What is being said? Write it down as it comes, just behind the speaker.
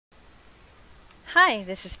Hi,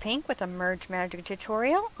 this is Pink with a Merge Magic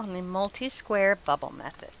tutorial on the multi-square bubble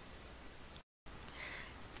method.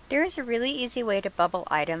 There is a really easy way to bubble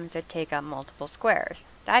items that take up multiple squares.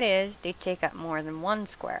 That is, they take up more than one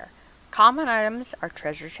square. Common items are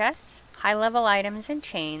treasure chests, high-level items and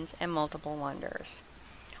chains, and multiple wonders.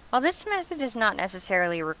 While this method does not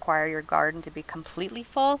necessarily require your garden to be completely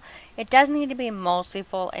full, it does need to be mostly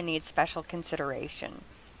full and needs special consideration.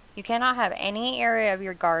 You cannot have any area of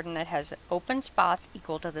your garden that has open spots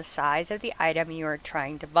equal to the size of the item you are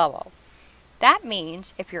trying to bubble. That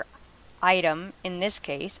means if your item, in this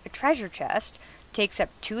case a treasure chest, takes up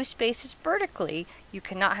 2 spaces vertically, you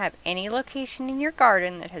cannot have any location in your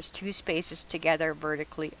garden that has 2 spaces together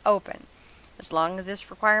vertically open. As long as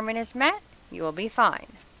this requirement is met, you will be fine.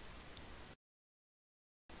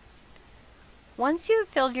 Once you have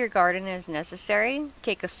filled your garden as necessary,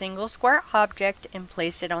 take a single square object and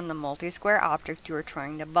place it on the multi-square object you are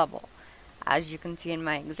trying to bubble. As you can see in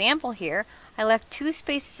my example here, I left 2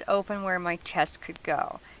 spaces open where my chest could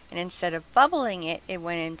go, and instead of bubbling it, it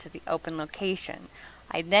went into the open location.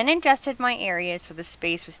 I then adjusted my area so the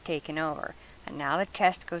space was taken over, and now the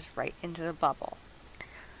chest goes right into the bubble.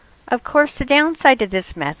 Of course, the downside to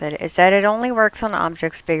this method is that it only works on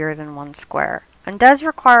objects bigger than 1 square, and does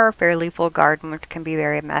require a fairly full garden, which can be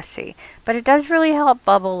very messy, but it does really help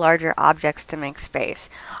bubble larger objects to make space.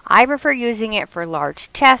 I prefer using it for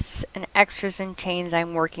large chests and extras and chains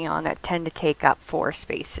I'm working on that tend to take up 4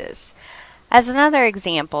 spaces. As another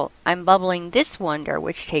example, I'm bubbling this wonder,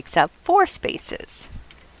 which takes up 4 spaces.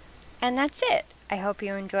 And that's it. I hope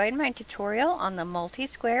you enjoyed my tutorial on the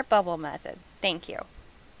multi-square bubble method. Thank you.